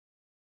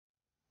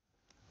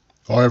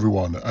Hi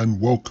everyone and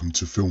welcome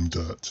to Film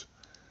Dirt.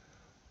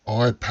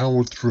 I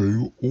powered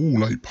through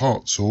all 8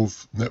 parts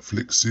of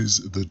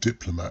Netflix's The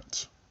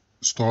Diplomat,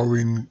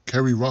 starring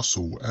Keri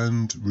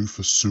and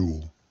Rufus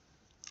Sewell.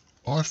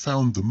 I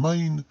found the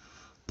main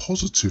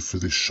positive for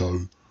this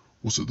show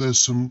was that there's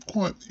some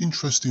quite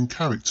interesting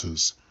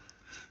characters.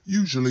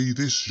 Usually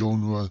this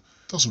genre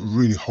doesn't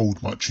really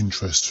hold much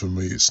interest for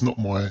me. It's not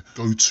my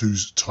go-to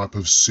type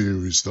of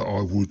series that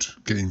I would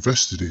get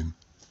invested in.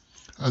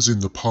 As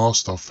in the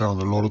past, I've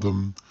found a lot of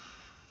them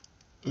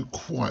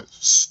quite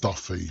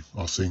stuffy,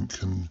 I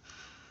think, and a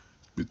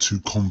bit too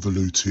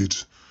convoluted.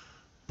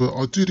 But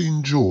I did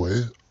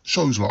enjoy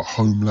shows like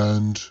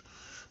Homeland,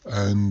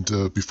 and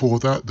before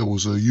that there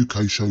was a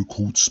UK show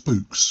called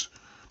Spooks,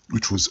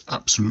 which was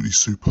absolutely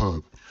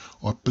superb.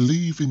 I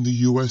believe in the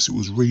US it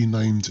was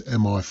renamed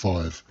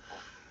MI5.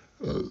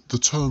 The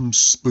term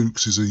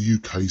spooks is a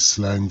UK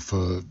slang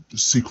for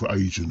secret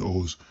agent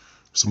or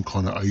some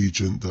kind of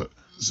agent that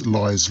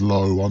lies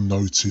low,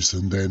 unnoticed,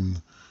 and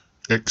then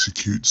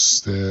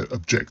executes their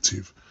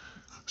objective.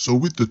 So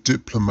with The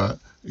Diplomat,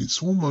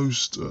 it's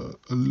almost a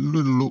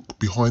little look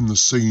behind the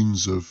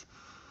scenes of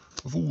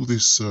all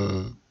this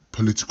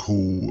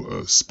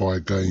political spy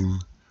game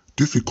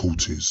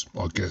difficulties,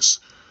 I guess.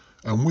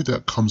 And with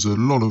that comes a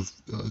lot of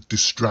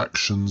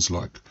distractions,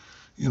 like,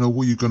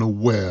 what you're going to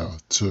wear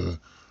to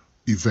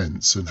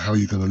events and how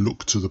you're going to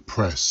look to the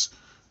press.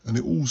 And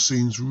it all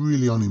seems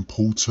really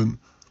unimportant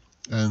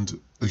and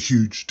a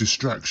huge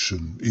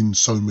distraction in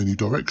so many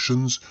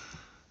directions,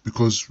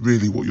 because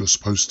really what you're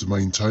supposed to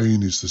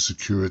maintain is the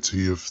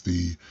security of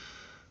the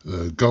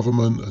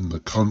government and the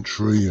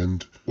country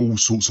and all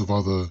sorts of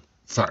other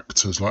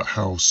factors like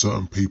how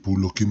certain people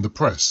look in the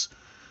press.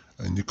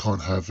 And you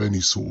can't have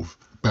any sort of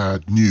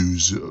bad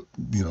news,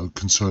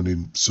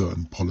 concerning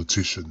certain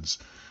politicians.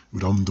 It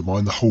would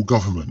undermine the whole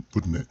government,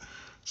 wouldn't it?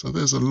 So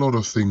there's a lot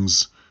of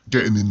things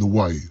getting in the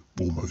way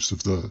almost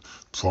of the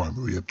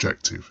primary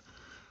objective.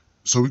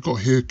 So we've got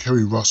here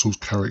Keri Russell's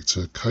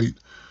character, Kate,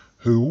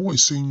 who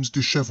always seems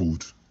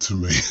dishevelled to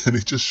me, and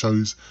it just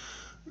shows,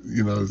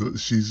 that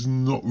she's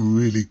not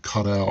really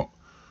cut out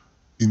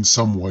in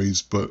some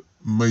ways, but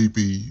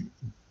maybe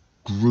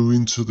grew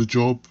into the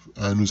job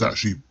and was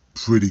actually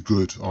pretty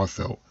good, I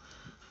felt.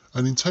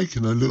 And in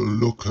taking a little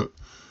look at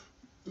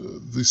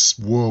this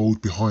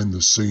world behind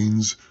the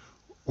scenes,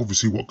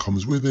 obviously what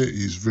comes with it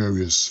is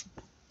various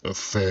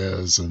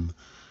affairs and,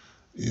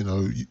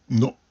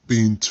 not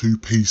being too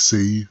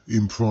PC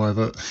in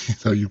private.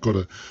 You've got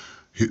to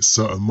hit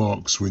certain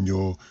marks when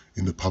you're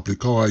in the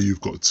public eye.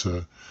 You've got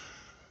to,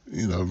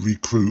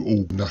 recruit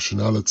all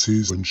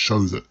nationalities and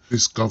show that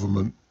this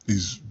government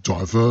is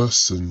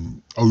diverse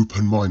and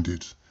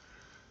open-minded.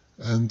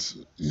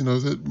 And,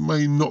 there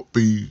may not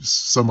be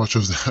so much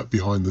of that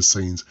behind the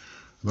scenes.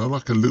 And I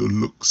like a little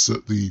looks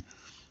at the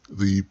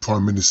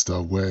Prime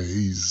Minister, where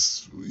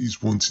he's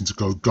wanting to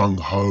go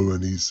gung-ho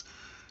and he's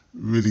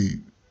really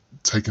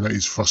taking out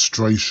his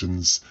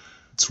frustrations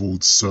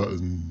towards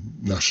certain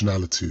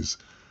nationalities.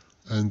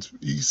 And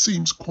he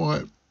seems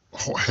quite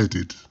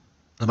hot-headed,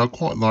 and I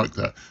quite like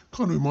that.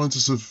 Kind of reminds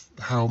us of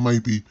how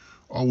maybe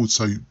I would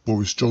say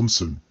Boris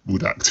Johnson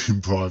would act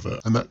in private,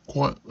 and that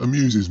quite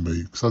amuses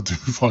me because I do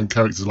find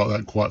characters like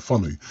that quite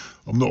funny.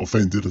 I'm not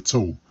offended at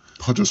all.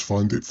 I just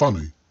find it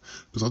funny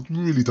because I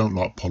really don't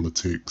like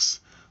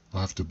politics.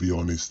 I have to be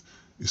honest.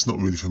 It's not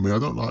really for me. I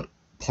don't like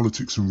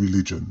politics and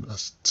religion.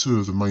 That's two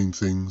of the main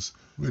things.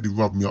 Really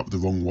rub me up the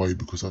wrong way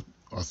because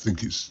I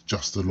think it's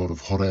just a lot of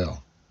hot air,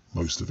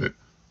 most of it.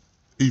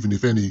 Even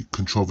if any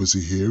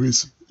controversy here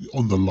is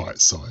on the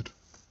light side.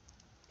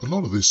 A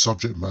lot of this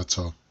subject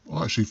matter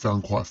I actually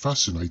found quite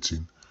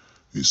fascinating.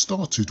 It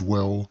started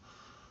well,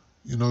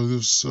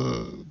 there's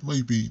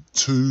maybe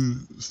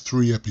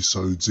 2-3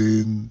 episodes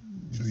in,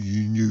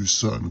 you knew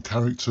certain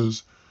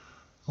characters,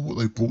 and what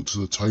they brought to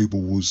the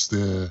table was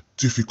their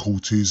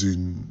difficulties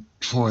in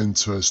trying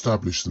to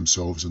establish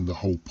themselves and the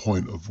whole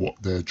point of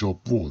what their job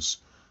was.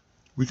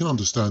 We can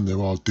understand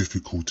there are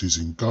difficulties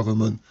in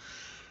government,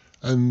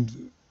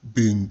 and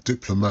being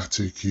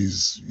diplomatic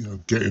is,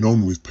 getting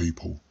on with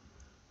people.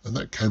 And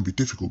that can be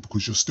difficult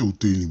because you're still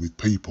dealing with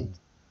people.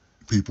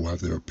 People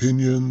have their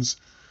opinions,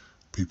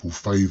 people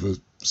favour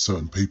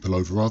certain people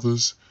over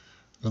others,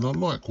 and I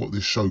like what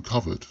this show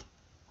covered.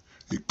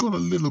 It got a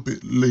little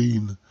bit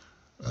lean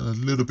and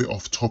a little bit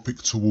off topic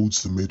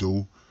towards the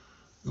middle.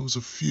 There was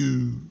a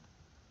few,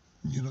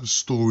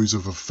 stories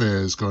of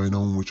affairs going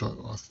on which I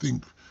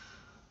think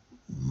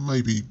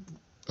maybe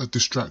a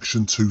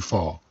distraction too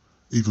far,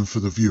 even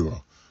for the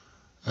viewer.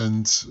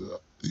 And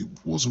it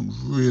wasn't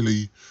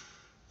really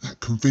that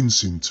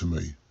convincing to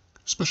me,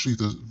 especially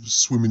the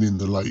swimming in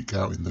the lake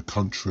out in the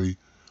country.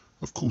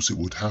 Of course it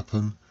would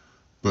happen,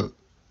 but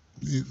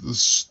the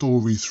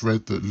story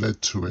thread that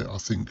led to it, I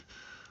think,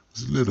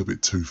 was a little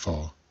bit too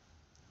far.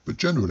 But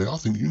generally, I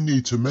think you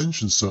need to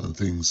mention certain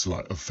things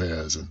like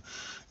affairs and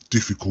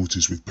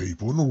difficulties with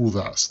people and all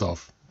that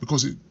stuff,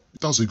 because it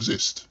does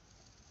exist.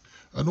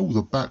 And all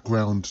the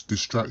background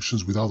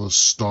distractions with other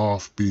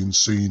staff being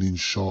seen in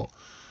shot,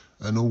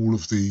 and all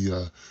of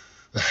the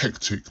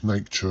hectic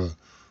nature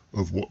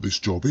of what this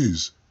job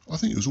is. I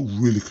think it was all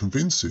really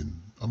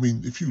convincing. I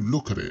mean, if you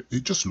look at it,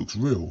 it just looks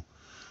real.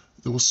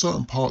 There were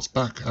certain parts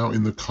back out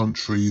in the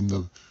country, in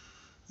the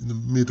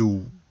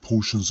middle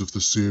portions of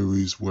the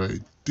series, where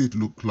it did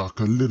look like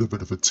a little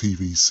bit of a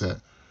TV set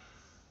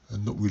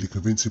and not really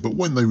convincing. But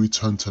when they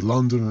returned to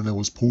London, and there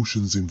was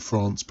portions in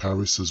France,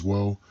 Paris as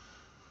well,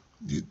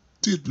 it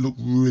did look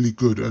really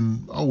good,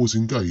 and I was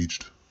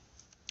engaged.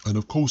 And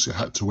of course it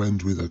had to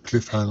end with a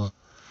cliffhanger,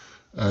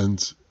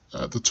 and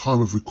at the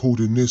time of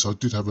recording this I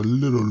did have a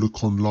little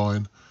look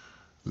online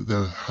that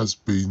there has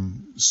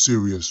been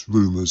serious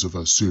rumours of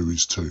a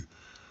series 2,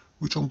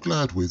 which I'm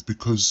glad with,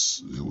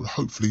 because it will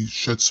hopefully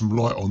shed some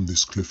light on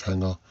this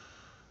cliffhanger,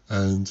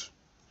 and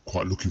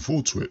quite looking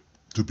forward to it,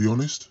 to be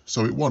honest.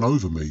 So it won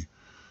over me.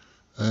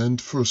 And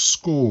for a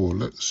score,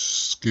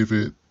 let's give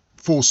it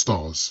 4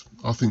 stars.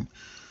 I think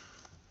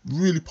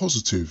really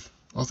positive.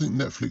 I think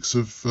Netflix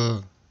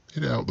have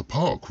hit it out the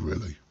park,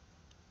 really.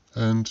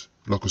 And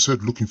like I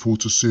said, looking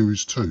forward to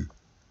series 2.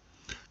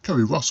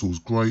 Keri Russell's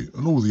great,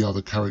 and all the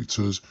other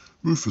characters.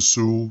 Rufus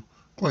Sewell,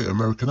 great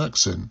American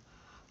accent.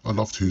 I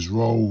loved his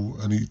role,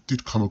 and he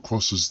did come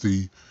across as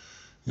the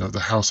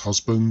house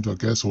husband, I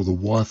guess, or the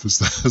wife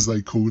as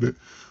they called it.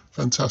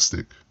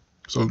 Fantastic.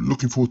 So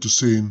looking forward to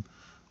seeing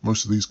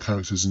most of these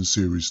characters in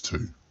series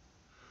 2.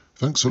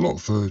 Thanks a lot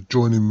for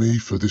joining me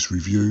for this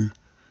review.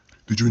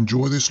 Did you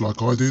enjoy this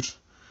like I did?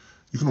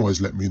 You can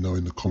always let me know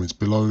in the comments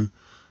below.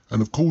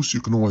 And of course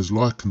you can always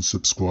like and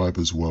subscribe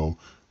as well,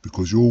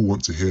 because you all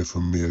want to hear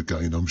from me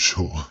again, I'm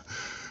sure.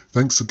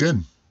 Thanks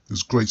again. It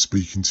was great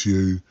speaking to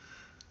you.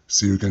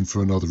 See you again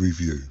for another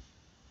review.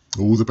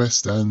 All the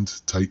best and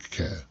take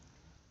care.